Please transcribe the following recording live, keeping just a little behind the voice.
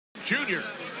Jr.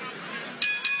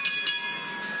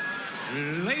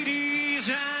 Ladies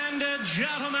and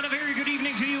gentlemen, a very good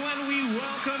evening to you, and we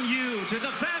welcome you to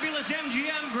the fabulous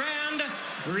MGM Grand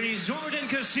Resort and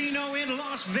Casino in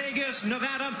Las Vegas,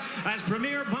 Nevada, as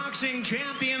Premier Boxing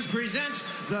Champions presents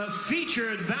the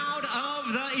featured bout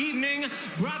of the evening,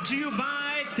 brought to you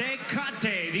by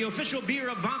Tecate, the official beer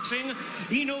of boxing,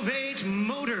 Innovate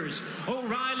Motors,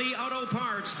 O'Reilly Auto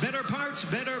Parts, better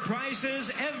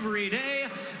prices every day,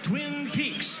 Twin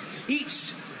Peaks,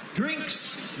 Eats,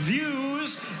 Drinks,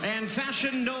 Views, and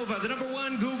Fashion Nova, the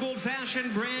 #1 Googled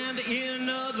fashion brand in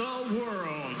the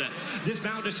world. This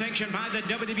bout is sanctioned by the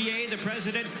WBA, the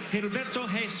president, Gilberto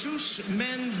Jesus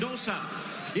Mendoza.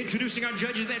 Introducing our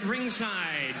judges at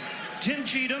ringside, Tim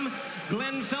Cheatham,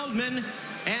 Glenn Feldman,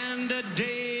 and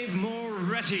Dave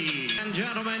Moretti. And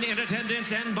gentlemen in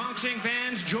attendance and boxing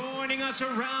fans joining us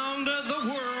around the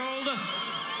world,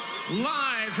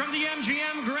 live from the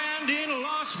MGM Grand in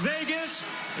Las Vegas,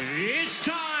 it's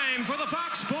time for the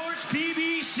Fox Sports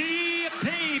PBC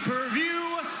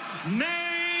pay-per-view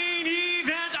main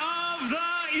event of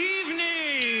the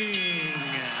evening.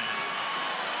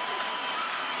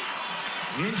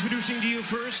 Introducing to you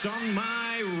first on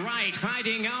my right,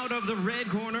 fighting out of the red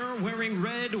corner, wearing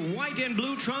red, white, and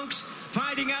blue trunks,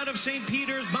 fighting out of St.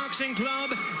 Peter's Boxing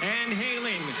Club, and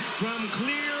hailing from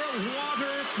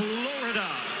Clearwater, Florida.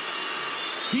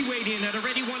 He weighed in at a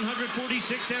ready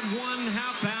 146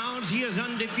 1/2 pounds. He is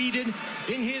undefeated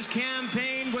in his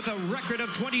campaign with a record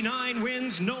of 29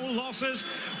 wins, no losses,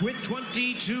 with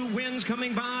 22 wins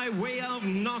coming by way of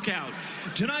knockout.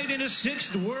 Tonight in his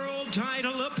 6th world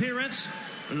title appearance,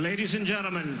 ladies and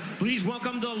gentlemen, please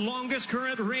welcome the longest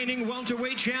current reigning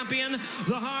welterweight champion,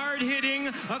 the hard-hitting,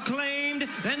 acclaimed,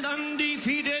 and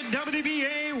undefeated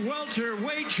WBA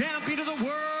welterweight champion of the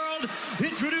world,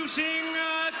 introducing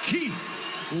Keith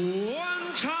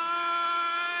One-Time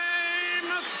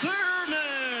Turman.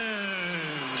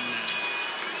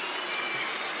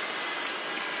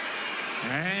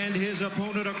 And his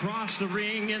opponent across the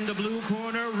ring in the blue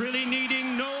corner, really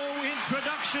needing no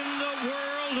introduction the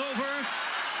world over,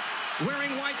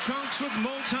 wearing white trunks with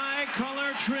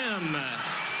multi-color trim.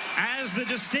 As the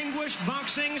distinguished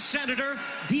boxing senator,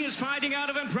 he is fighting out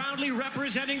of and proudly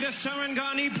representing the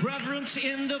Sarangani province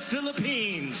in the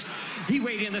Philippines. He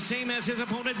weighed in the same as his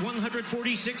opponent,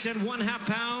 146 1/2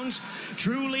 pounds.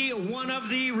 Truly one of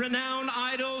the renowned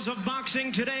idols of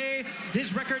boxing today.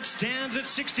 His record stands at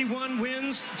 61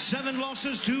 wins, 7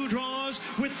 losses, 2 draws,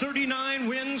 with 39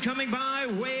 wins coming by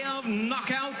way of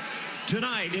knockout.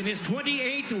 Tonight, in his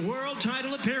 28th world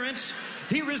title appearance,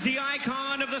 here is the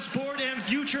icon of the sport and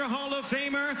future Hall of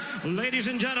Famer. Ladies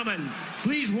and gentlemen,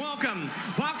 please welcome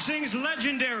boxing's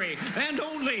legendary and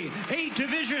only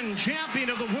 8-division champion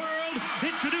of the world,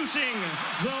 introducing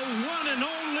the one and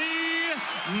only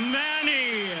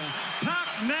Manny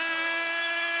Pac-Man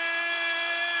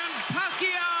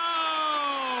Pacquiao.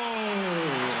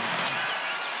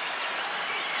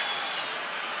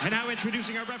 And now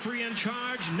introducing our referee in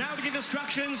charge, now to give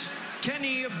instructions,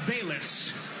 Kenny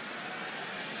Bayless.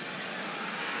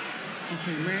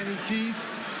 Okay, Manny, Keith.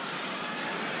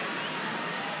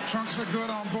 Trunks are good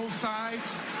on both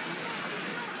sides.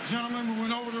 Gentlemen, we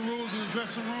went over the rules in the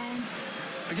dressing room.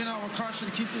 Again, I would caution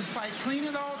to keep this fight clean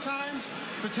at all times,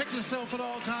 protect yourself at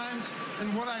all times,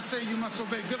 and what I say you must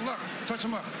obey. Good luck. Touch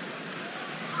them up.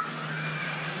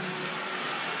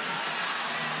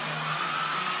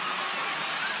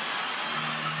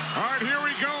 All right, here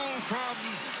we go from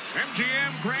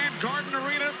MGM Grand Garden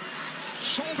Arena.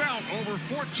 Sold out, over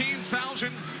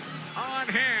 14,000 on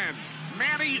hand.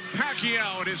 Manny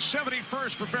Pacquiao in his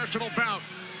 71st professional bout.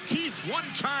 Keith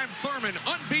One-Time Turman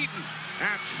unbeaten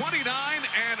at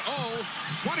 29-0,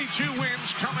 22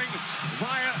 wins coming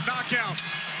via knockout.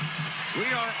 We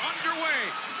are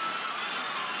underway.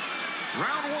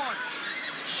 Round 1,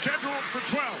 scheduled for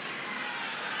 12.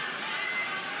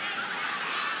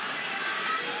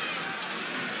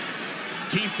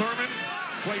 Keith Turman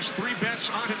placed 3 bets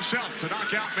on himself to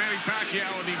knock out Manny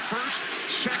Pacquiao in the 1st,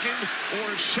 2nd,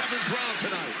 or 7th round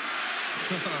tonight.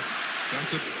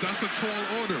 That's a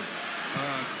tall order.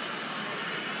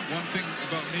 One thing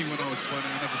about me when I was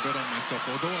fighting, I never bet on myself.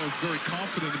 Although I was very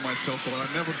confident in myself, but I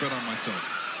never bet on myself.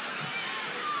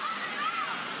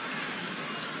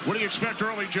 What do you expect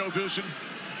early, Joe Goosen?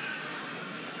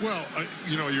 Well,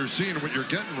 you know, you're seeing what you're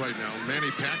getting right now.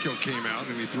 Manny Pacquiao came out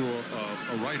and he threw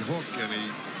a right hook, and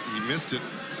he missed it,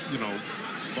 you know,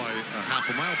 by a half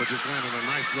a mile, but just landed a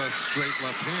nice straight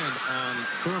left hand on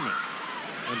Turman.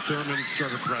 And Turman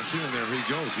started pressing, and there he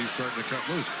goes. He's starting to cut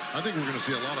loose. I think we're going to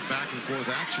see a lot of back and forth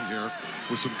action here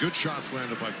with some good shots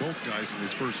landed by both guys in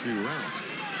these first few rounds.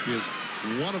 Because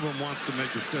one of them wants to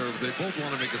make a stand. They both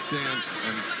want to make a stand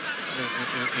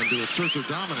and to assert their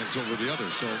dominance over the other.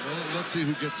 So let's see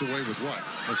who gets away with what.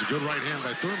 That's a good right hand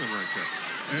by Turman right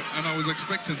there. And I was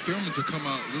expecting Turman to come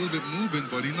out a little bit moving,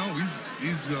 but he's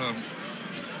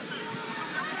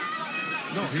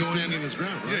standing his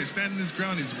ground, right? Yeah, he's standing his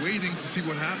ground. He's waiting to see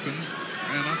what happens.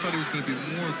 And I thought he was going to be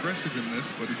more aggressive in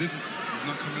this, but he didn't. He's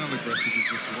not coming out aggressive.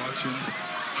 He's just watching,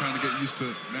 trying to get used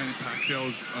to Manny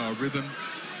Pacquiao's rhythm.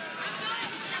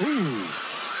 Ooh.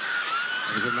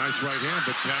 That was a nice right hand,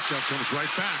 but Pacquiao comes right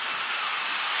back.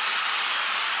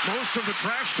 Most of the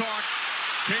trash talk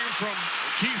came from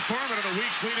Keith Turman in the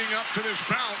weeks leading up to this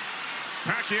bout.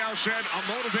 Pacquiao said, "I'm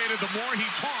motivated the more he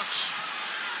talks.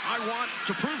 I want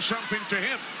to prove something to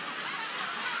him."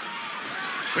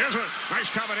 There's a nice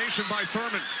combination by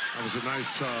Turman. That was a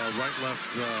nice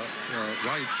right-left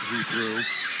right he threw.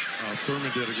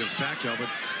 Turman did against Pacquiao, but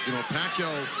you know, Pacquiao,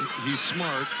 he's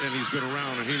smart and he's been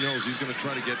around and he knows he's going to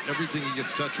try to get everything he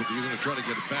gets touched with. He's going to try to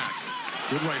get it back.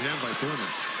 Good right hand by Turman.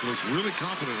 He looks really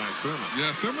confident on Turman.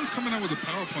 Yeah, Thurman's coming out with the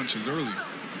power punches early.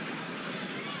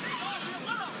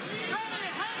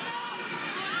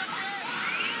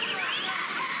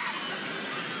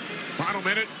 Final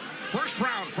minute, first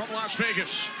round from Las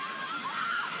Vegas.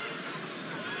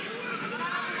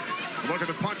 Look at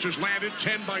the punches landed,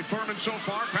 10 by Turman so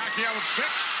far. Pacquiao with 6.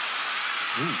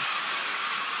 Ooh.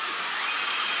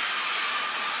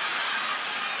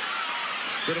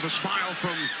 Bit of a smile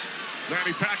from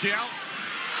Manny Pacquiao.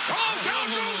 Oh, down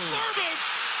goes Turman!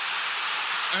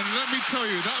 And let me tell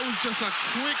you, that was just a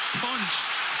quick punch.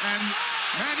 And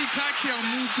Manny Pacquiao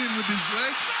moved in with his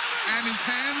legs and his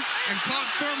hands and caught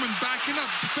Turman backing up.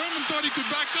 Turman thought he could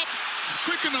back up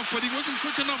quick enough, but he wasn't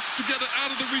quick enough to get it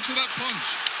out of the reach of that punch.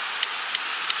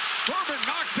 Turman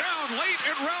knocked down late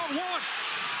in round 1.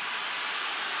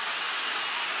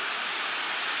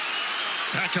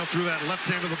 Pacquiao threw that left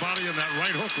hand to the body and that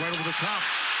right hook right over the top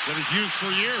that he's used for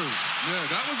years. Yeah,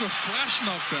 that was a flash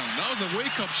knockdown. That was a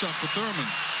wake-up shot for Turman.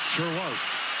 Sure was.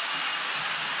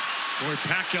 Boy,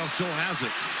 Pacquiao still has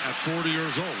it at 40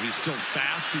 years old. He's still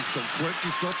fast, he's still quick,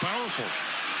 he's still powerful.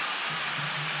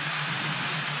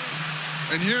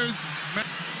 And here's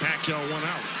Pacquiao won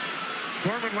out.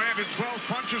 Turman landed 12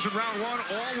 punches in round 1.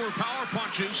 All were power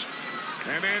punches.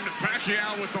 And then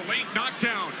Pacquiao with the late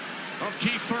knockdown of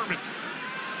Keith Turman.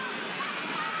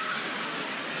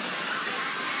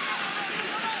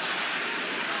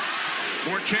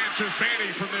 More chance of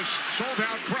Manny from this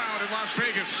sold-out crowd in Las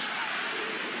Vegas.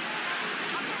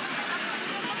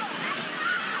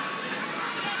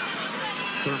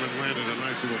 Turman landed a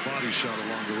nice little body shot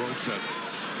along the ropes that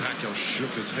Pacquiao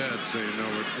shook his head, saying no,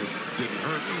 it didn't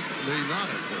hurt. It may not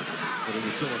have hurt, but it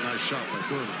was still a nice shot by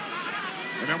Turman.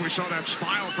 And then we saw that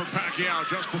smile from Pacquiao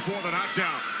just before the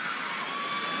knockdown.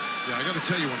 Yeah, I got to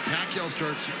tell you, when Pacquiao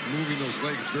starts moving those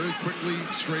legs very quickly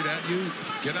straight at you,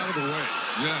 get out of the way.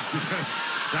 Yeah. Because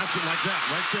that's it like that,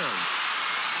 right there.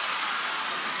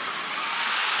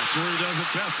 That's where he does it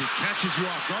best. He catches you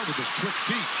off guard with his quick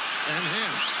feet and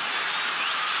hands.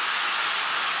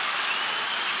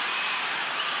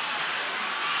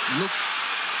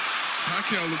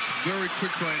 Pacquiao looks very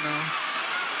quick right now.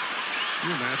 Can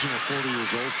you imagine at 40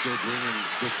 years old still bringing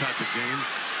this type of game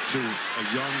to a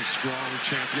young, strong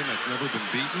champion that's never been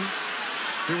beaten?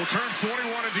 He will turn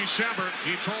 41 in December.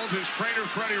 He told his trainer,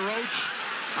 Freddie Roach,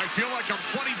 "I feel like I'm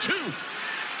 22.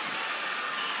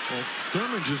 Well,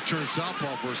 Turman just turned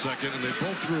southpaw for a second, and they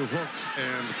both threw hooks,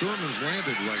 and Turman's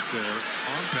landed right there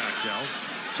on Pacquiao.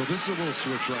 So this is a little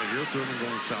switch right here. Turman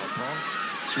going southpaw,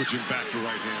 switching back to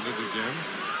right-handed again.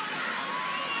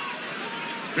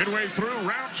 Midway through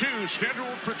round 2,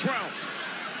 scheduled for 12.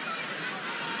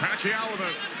 Pacquiao with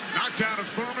a knockdown of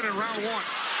Turman in round 1.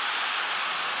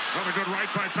 Another good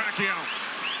right by Pacquiao.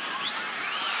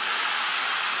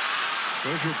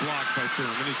 Those were blocked by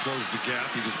Turman. He closed the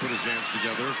gap. He just put his hands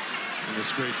together, and the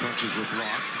straight punches were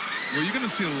blocked. Well, you're going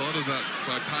to see a lot of that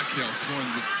by Pacquiao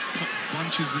throwing the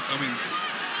punches. I mean,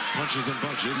 punches and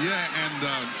bunches. Yeah, and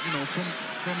you know, from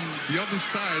the other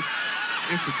side,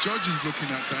 if a judge is looking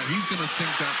at that, he's going to think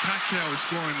that Pacquiao is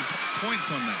scoring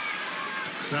points on that.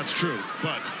 That's true,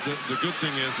 but the good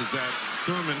thing is that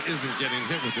Turman isn't getting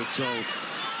hit with it, so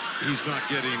he's not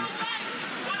getting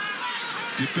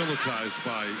debilitized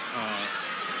by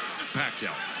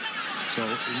Pacquiao. So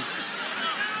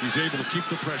he's able to keep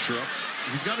the pressure up.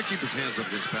 He's got to keep his hands up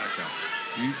against Pacquiao.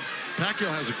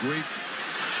 Pacquiao has a great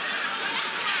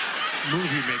move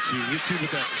he makes, he hits you with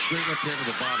that straight left hand of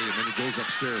the body, and then he goes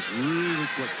upstairs really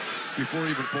quick. Before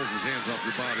he even pulls his hands off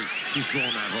your body, he's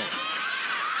throwing that hook.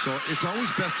 So it's always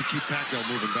best to keep Pacquiao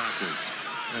moving backwards.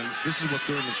 And this is what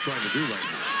Turman's trying to do right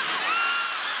now.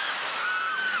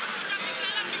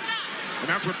 And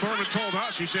that's what Turman told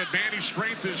us. He said Manny's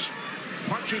strength is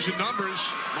punches and numbers.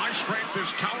 My strength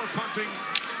is counter punching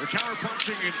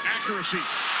and accuracy.